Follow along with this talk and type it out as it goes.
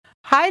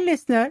Hi,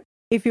 listener.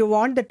 If you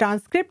want the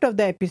transcript of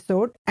the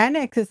episode and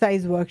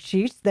exercise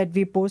worksheets that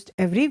we post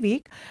every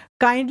week,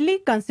 kindly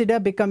consider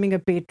becoming a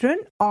patron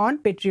on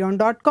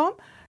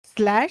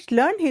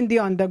patreon.com/learn Hindi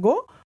on the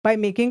go by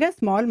making a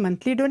small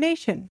monthly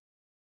donation.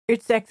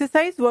 It's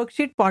exercise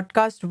worksheet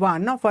podcast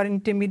 1 of our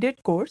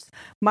intermediate course.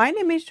 My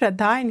name is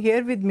Shraddha and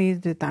here with me is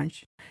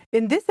Ritansh.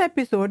 In this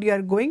episode, you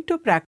are going to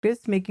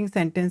practice making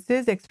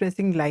sentences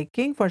expressing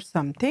liking for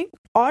something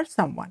or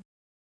someone.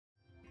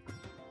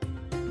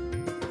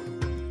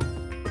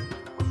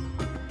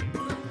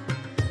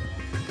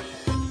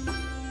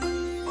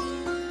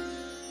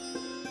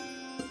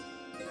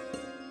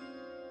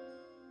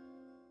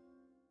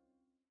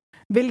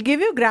 We'll give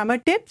you grammar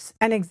tips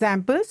and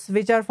examples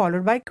which are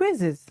followed by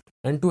quizzes.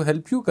 And to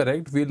help you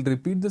correct, we'll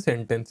repeat the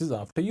sentences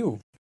after you.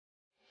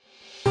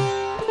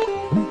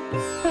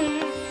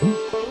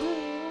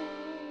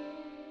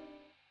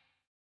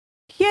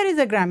 Here is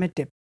a grammar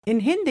tip. In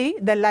Hindi,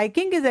 the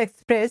liking is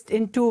expressed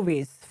in two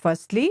ways.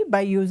 Firstly,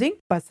 by using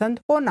pasand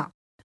hona.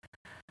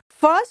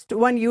 First,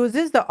 one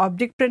uses the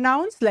object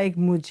pronouns like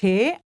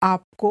mujhe,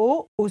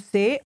 aapko,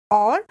 usse,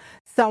 or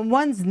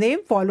someone's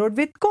name followed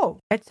with ko,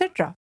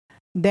 etc.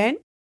 Then,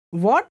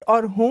 what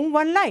or whom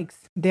one likes.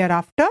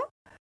 Thereafter,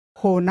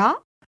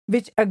 hona,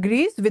 which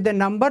agrees with the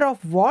number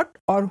of what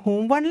or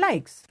whom one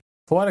likes.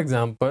 For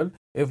example,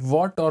 if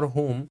what or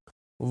whom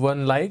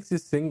one likes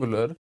is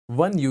singular,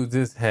 one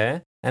uses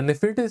hai, and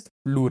if it is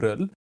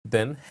plural,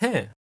 then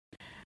hai.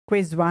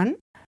 Quiz 1.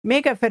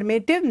 Make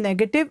affirmative,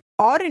 negative,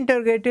 or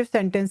interrogative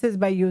sentences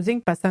by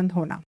using pasand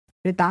hona.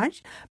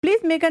 Ritansh,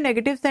 please make a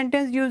negative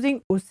sentence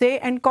using usse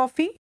and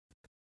coffee.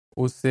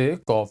 उसे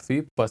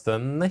coffee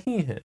पसंद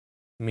नहीं है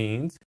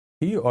means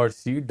he or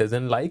she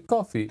doesn't like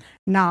coffee.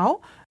 Now,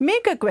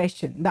 make a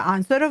question, the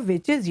answer of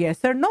which is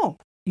yes or no,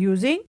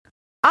 using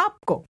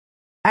aapko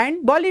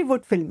and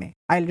Bollywood filमें.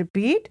 I'll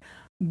repeat,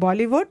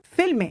 Bollywood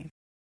filमें.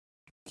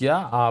 क्या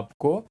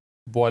आपको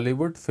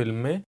बॉलीवुड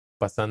फिल्में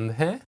पसंद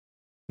है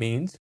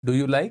means do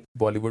you like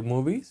Bollywood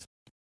movies?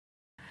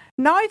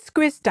 Now it's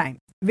quiz time.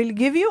 We'll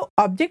give you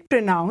object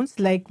pronouns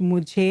like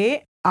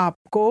mujhe,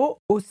 aapko,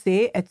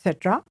 usse,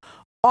 etc.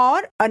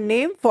 or a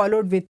name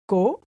followed with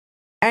ko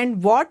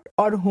and what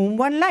or whom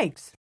one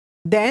likes.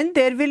 Then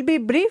there will be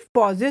brief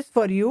pauses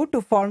for you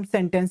to form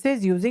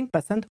sentences using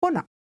pasand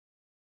hona.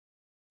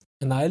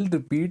 And I'll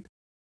repeat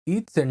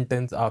each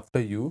sentence after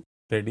you.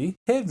 Ready?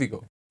 Here we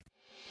go.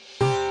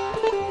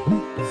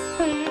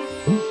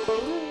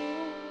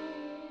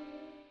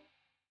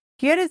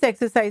 Here is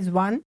exercise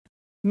 1.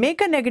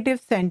 Make a negative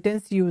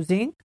sentence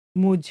using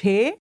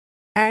mujhe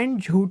and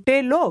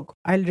jhoote log.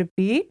 I'll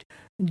repeat,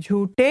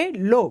 jhoote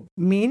log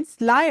means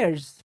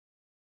liars.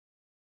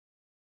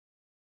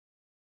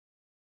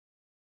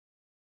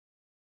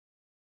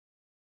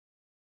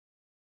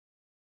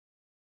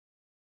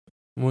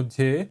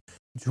 मुझे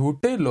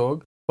झूठे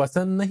लोग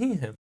पसंद नहीं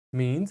हैं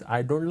means I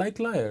don't like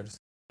liars.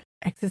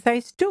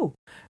 Exercise 2.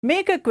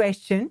 Make a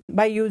question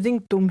by using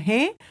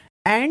tumhe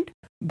and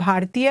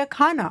bhartiya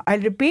khana. I'll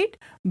repeat,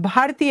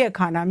 bhartiya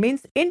khana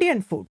means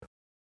Indian food.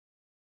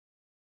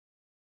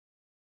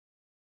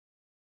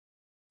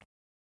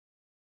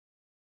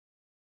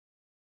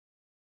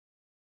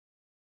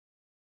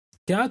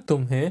 क्या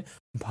तुम्हें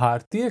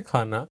भारतीय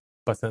खाना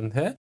पसंद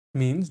है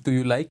means do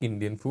you like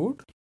Indian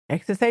food?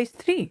 Exercise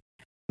 3.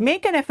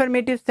 Make an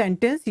affirmative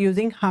sentence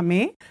using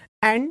hame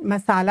and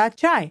masala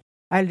chai.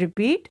 I'll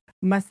repeat,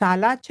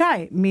 masala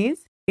chai means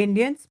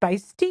Indian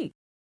spiced tea.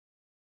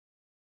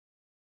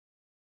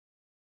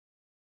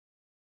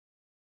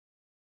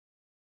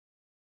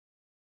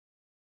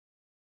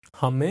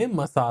 हमें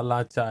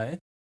मसाला चाय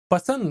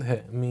पसंद है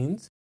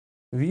means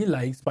we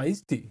like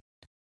spiced tea.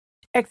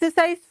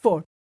 Exercise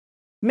 4.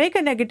 Make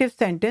a negative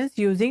sentence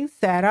using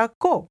Sarah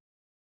ko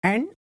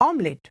and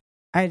omelette.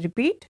 I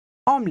repeat,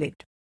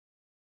 omelette.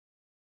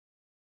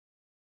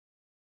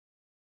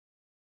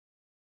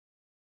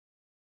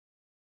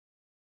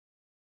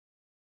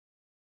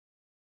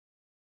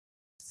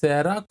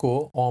 सैरा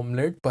को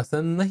omelette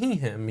पसंद नहीं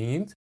है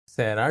means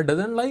Sarah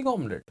doesn't like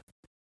omelette.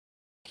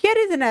 Here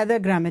is another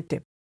grammar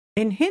tip.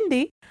 In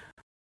Hindi,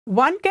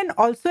 one can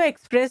also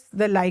express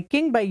the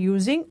liking by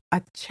using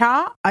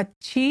acha,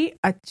 achhi,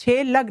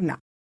 achhe lagna.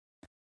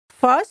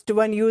 First,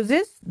 one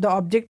uses the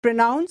object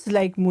pronouns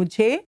like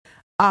mujhe,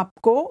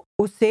 aapko,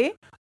 usse,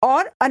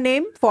 or a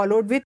name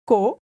followed with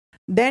ko,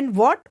 then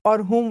what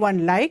or whom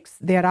one likes.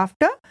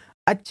 Thereafter,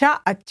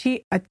 acha,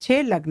 achhi,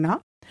 achhe lagna,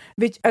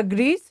 which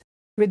agrees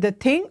with the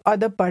thing or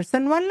the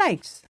person one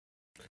likes.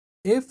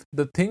 If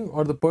the thing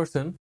or the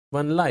person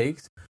one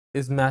likes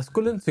is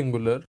masculine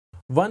singular,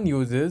 one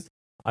uses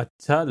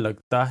अच्छा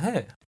लगता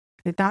है.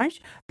 Ritansh,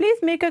 please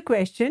make a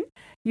question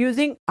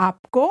using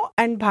aapko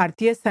and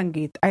Bhartiya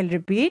Sangeet. I'll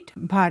repeat,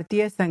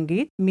 Bhartiya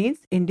Sangeet means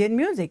Indian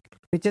music,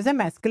 which is a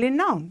masculine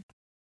noun.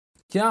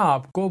 क्या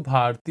आपको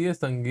भारतीय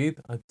संगीत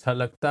अच्छा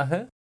लगता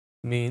है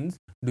means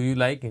do you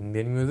like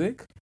Indian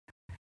music?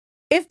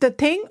 If the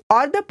thing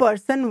or the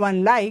person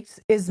one likes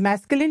is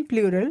masculine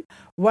plural,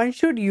 one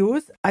should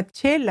use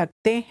अच्छे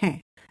लगते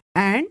हैं.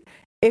 And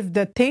if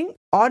the thing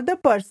or the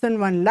person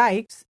one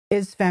likes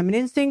is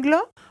feminine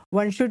singular,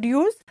 one should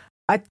use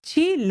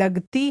अच्छी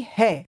लगती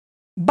है.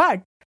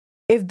 But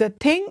if the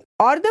thing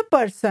or the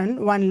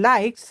person one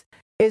likes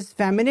is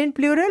feminine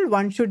plural,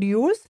 one should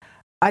use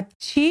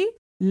अच्छी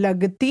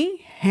लगती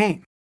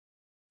हैं.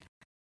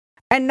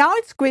 And now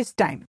it's quiz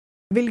time.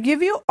 We'll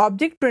give you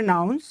object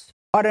pronouns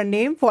or a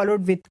name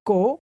followed with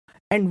ko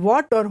and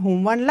what or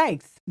whom one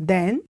likes.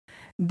 Then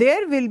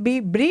there will be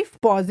brief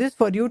pauses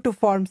for you to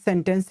form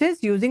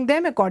sentences using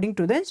them according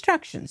to the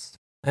instructions.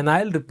 And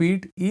I'll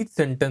repeat each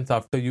sentence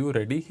after you.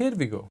 Ready? Here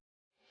we go.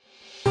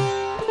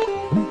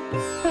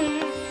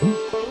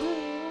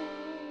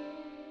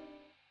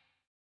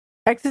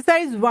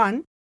 Exercise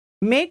 1.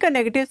 Make a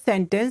negative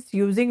sentence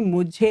using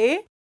mujhe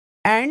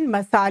and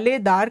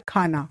masaledar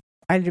khana.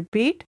 I'll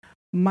repeat.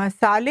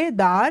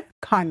 Masaledar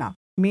khana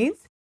means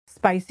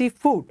spicy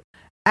food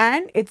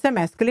and it's a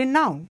masculine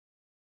noun.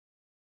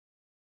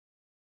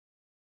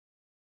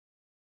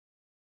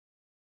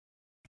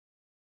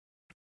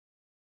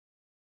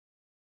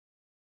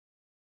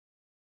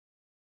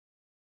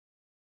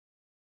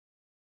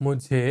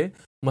 मुझे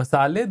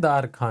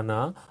मसालेदार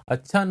खाना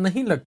अच्छा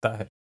नहीं लगता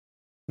है.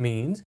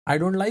 Means I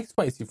don't like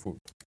spicy food.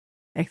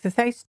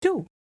 Exercise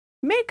 2.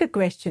 Make a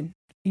question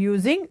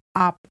using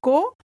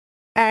aapko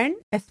and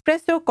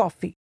espresso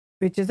coffee,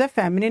 which is a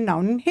feminine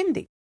noun in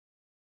Hindi.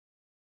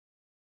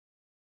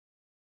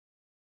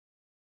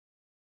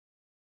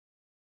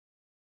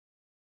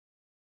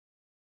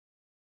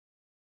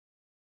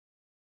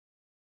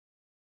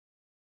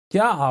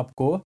 क्या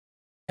आपको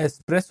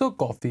espresso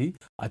coffee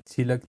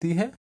अच्छी लगती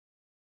है?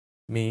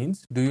 Means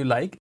do you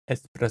like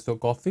espresso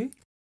coffee?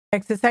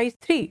 Exercise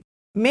 3.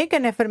 Make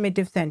an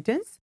affirmative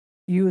sentence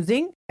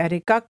using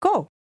Erika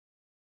ko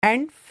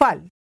and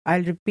phal.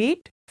 I'll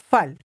repeat.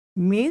 Phal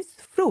means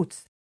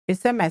fruits.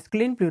 It's a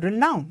masculine plural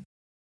noun.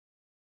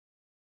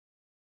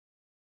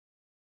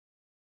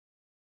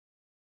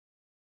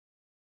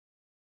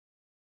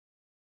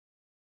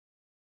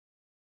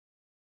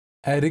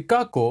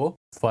 Areca को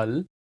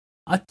फल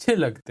अच्छे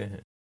लगते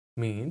हैं.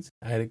 Means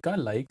Erika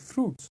like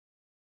fruits.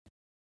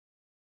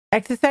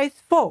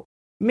 Exercise 4.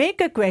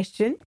 Make a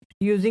question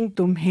using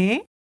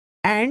tumhe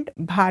and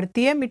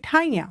bhartiya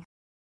mithaiyan.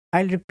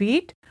 I'll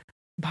repeat.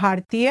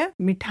 Bhartiya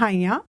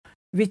mithaiyan,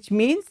 which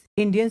means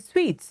Indian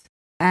sweets,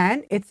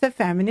 and it's a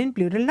feminine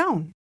plural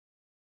noun.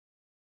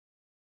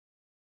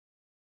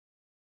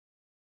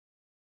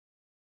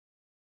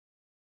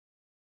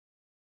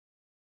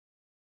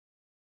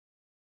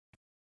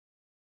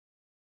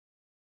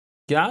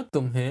 क्या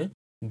तुम्हें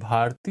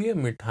भारतीय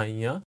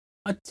मिठाइयाँ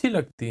अच्छी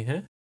लगती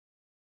हैं?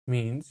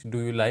 Means do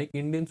you like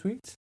Indian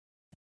sweets?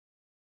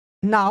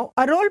 Now,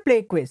 a role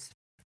play quiz.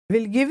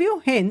 We'll give you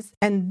hints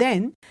and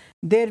then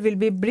there will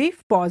be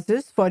brief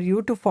pauses for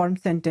you to form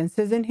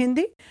sentences in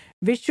Hindi,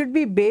 which should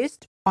be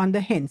based on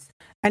the hints.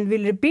 And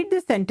we'll repeat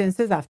the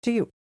sentences after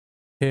you.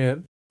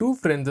 Here, two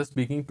friends are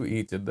speaking to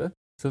each other,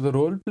 so the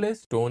role play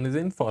tone is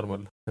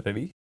informal.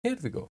 Ready? Here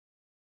we go.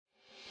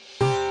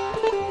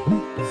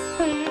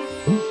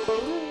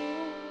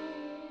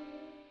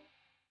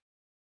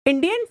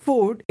 Indian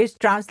food is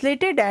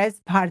translated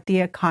as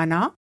Bhartiya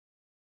Khana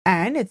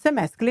and it's a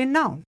masculine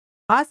noun.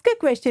 Ask a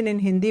question in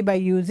Hindi by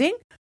using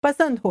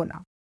Pasand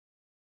Hona.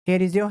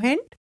 Here is your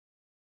hint.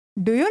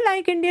 Do you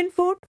like Indian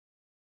food?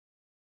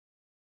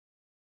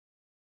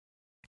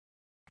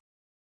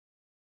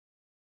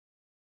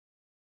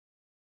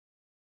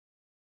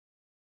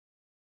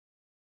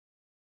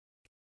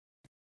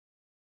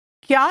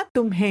 क्या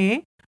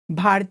तुम्हें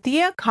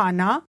भारतीय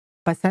खाना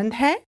पसंद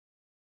है?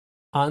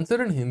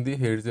 Answer in Hindi.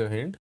 Here's your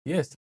hint.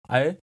 Yes,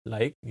 I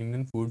like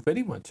Indian food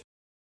very much.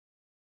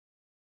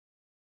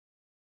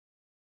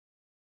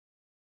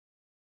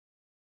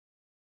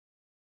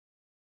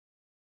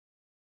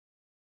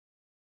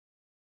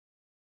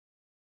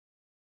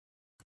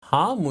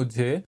 हाँ,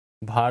 मुझे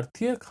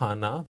भारतीय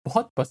खाना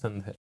बहुत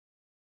पसंद है.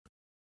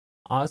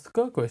 Ask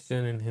a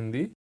question in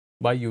Hindi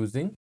by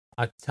using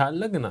अच्छा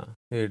लगना.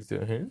 Here's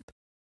your hint.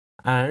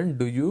 And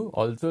do you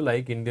also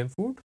like Indian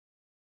food?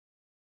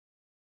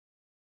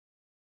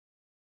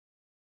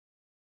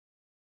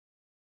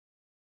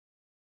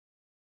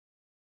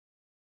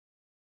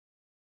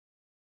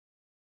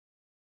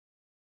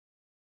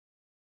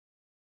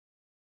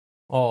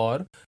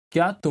 और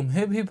क्या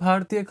तुम्हें भी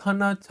भारतीय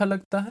खाना अच्छा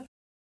लगता है?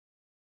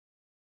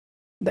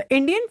 The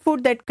Indian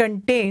food that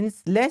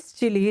contains less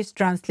chili is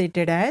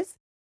translated as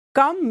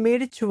Kam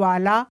Mirch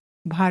Wala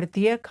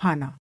Bhartiya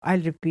Khana. I'll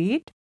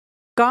repeat.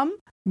 Kam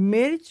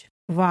Mirch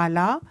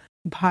Wala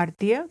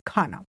Bhartiya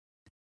Khana.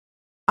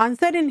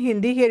 Answer in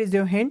Hindi. Here is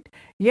your hint.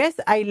 Yes,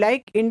 I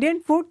like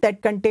Indian food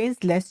that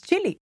contains less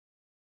chili.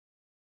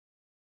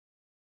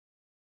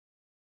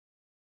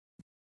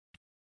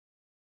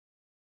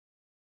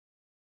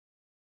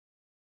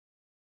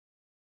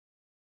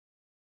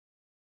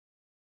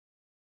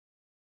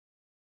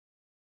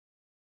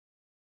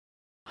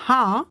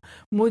 हाँ,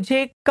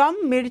 मुझे कम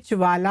मिर्च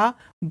वाला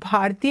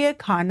भारतीय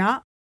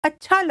खाना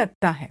अच्छा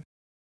लगता है.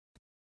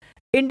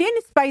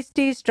 Indian spice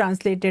tea is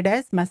translated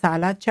as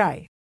masala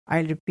chai.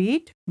 I'll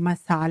repeat,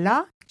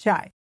 masala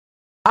chai.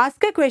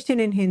 Ask a question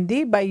in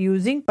Hindi by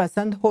using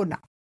pasand hona.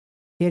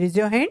 Here is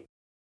your hint.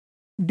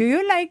 Do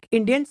you like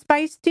Indian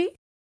spice tea?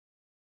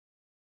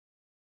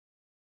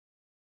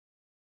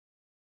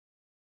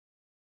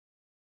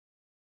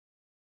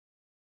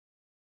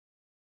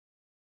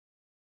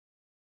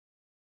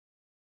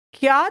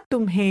 क्या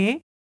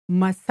तुम्हें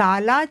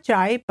मसाला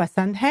चाय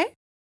पसंद है?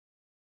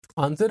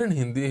 Answer in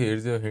Hindi,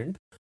 here's your hint.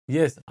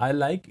 Yes, I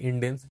like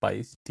Indian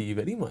spice tea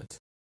very much.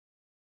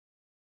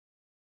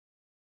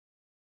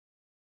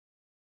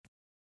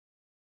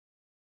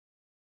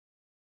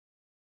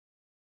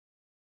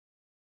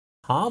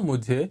 हाँ,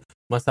 मुझे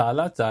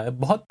मसाला चाय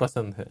बहुत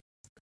पसंद है.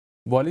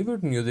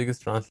 Bollywood music is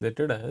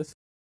translated as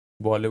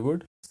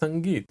Bollywood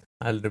Sangeet.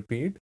 I'll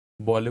repeat,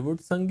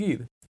 Bollywood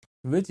Sangeet,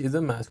 which is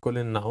a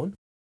masculine noun.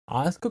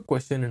 Ask a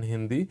question in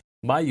Hindi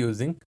by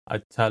using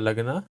अच्छा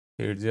लगना.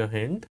 Here's your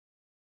hint.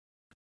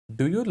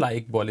 Do you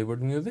like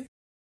Bollywood music?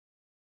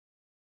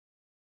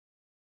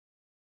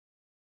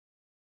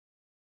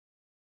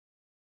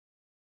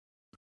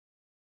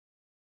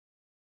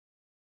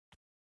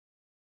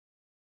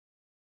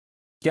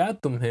 क्या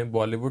तुम्हें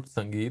बॉलीवुड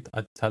संगीत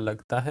अच्छा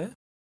लगता है?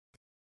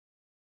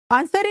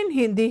 Answer in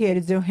Hindi, here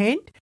is your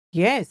hint.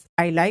 Yes,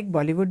 I like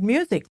Bollywood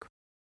music.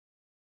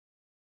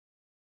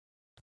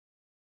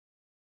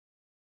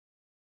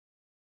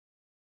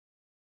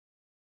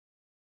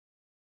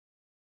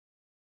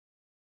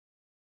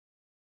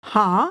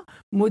 हाँ,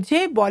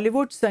 मुझे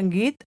बॉलीवुड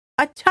संगीत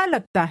अच्छा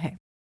लगता है.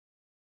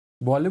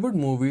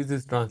 Bollywood movies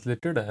is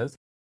translated as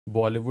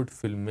Bollywood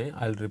फिल्में.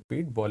 I'll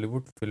repeat,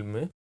 Bollywood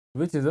फिल्में,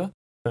 which is a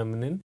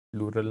feminine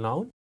plural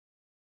noun.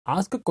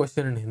 Ask a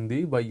question in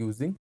Hindi by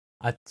using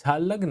अच्छा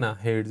लगना.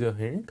 Here's your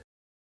hint.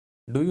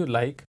 Do you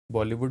like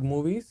Bollywood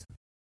movies?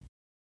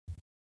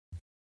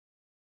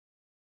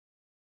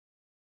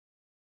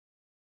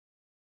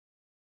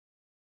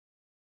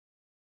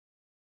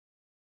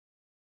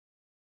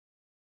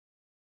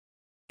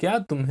 क्या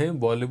तुम्हें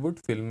बॉलीवुड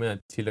फिल्में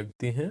अच्छी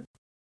लगती हैं?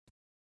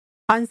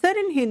 Answer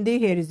in Hindi,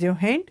 here is your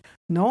hint.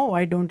 No,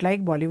 I don't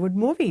like Bollywood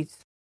movies.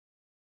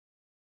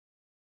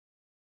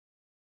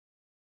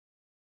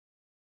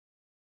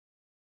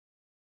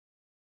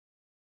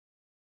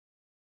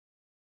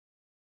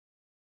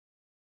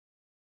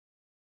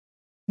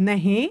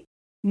 नहीं,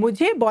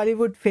 मुझे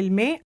बॉलीवुड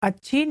फिल्में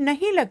अच्छी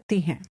नहीं लगती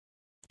हैं.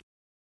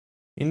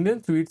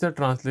 Indian sweets are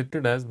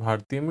translated as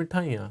भारतीय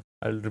मिठाइयाँ.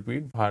 I'll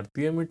repeat,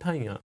 भारतीय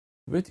मिठाइयाँ,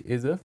 which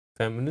is a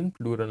feminine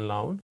plural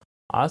noun.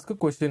 Ask a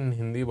question in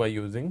Hindi by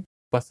using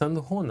पसंद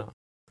होना.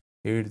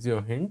 Here's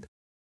your hint.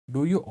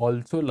 Do you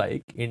also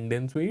like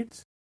Indian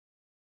sweets?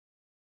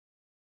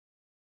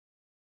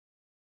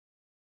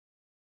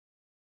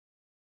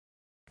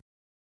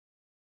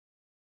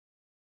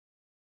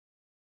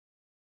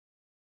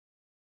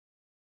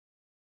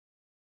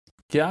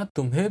 क्या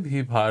तुम्हें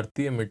भी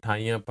भारतीय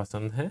मिठाइयाँ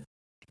पसंद हैं?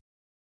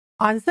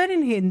 Answer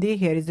in Hindi,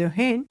 here is your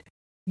hint.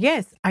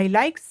 Yes, I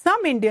like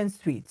some Indian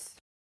sweets.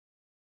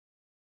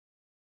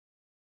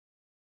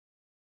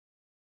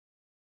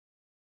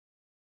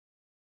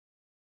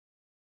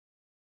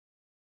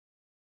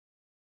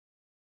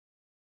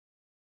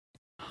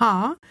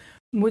 हाँ,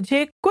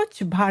 मुझे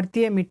कुछ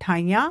भारतीय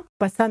मिठाइयाँ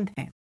पसंद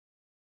हैं.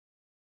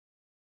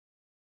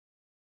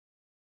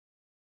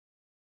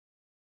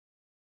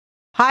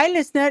 Hi,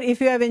 listener. If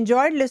you have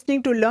enjoyed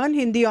listening to Learn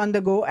Hindi on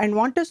the go and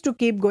want us to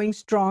keep going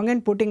strong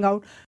and putting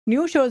out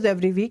new shows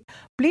every week,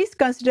 please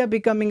consider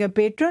becoming a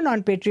patron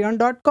on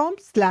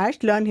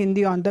patreon.com/Learn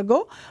Hindi on the go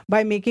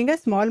by making a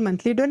small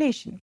monthly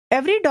donation.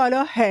 Every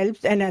dollar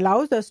helps and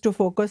allows us to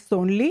focus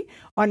solely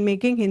on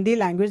making Hindi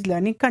language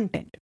learning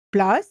content.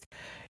 Plus,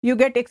 you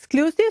get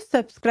exclusive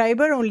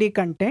subscriber-only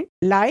content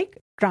like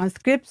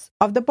transcripts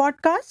of the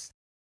podcasts,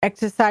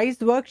 exercise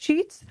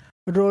worksheets,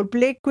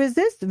 role-play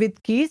quizzes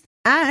with keys,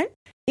 and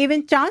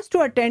even chance to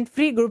attend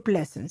free group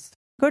lessons.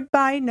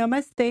 Goodbye.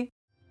 Namaste.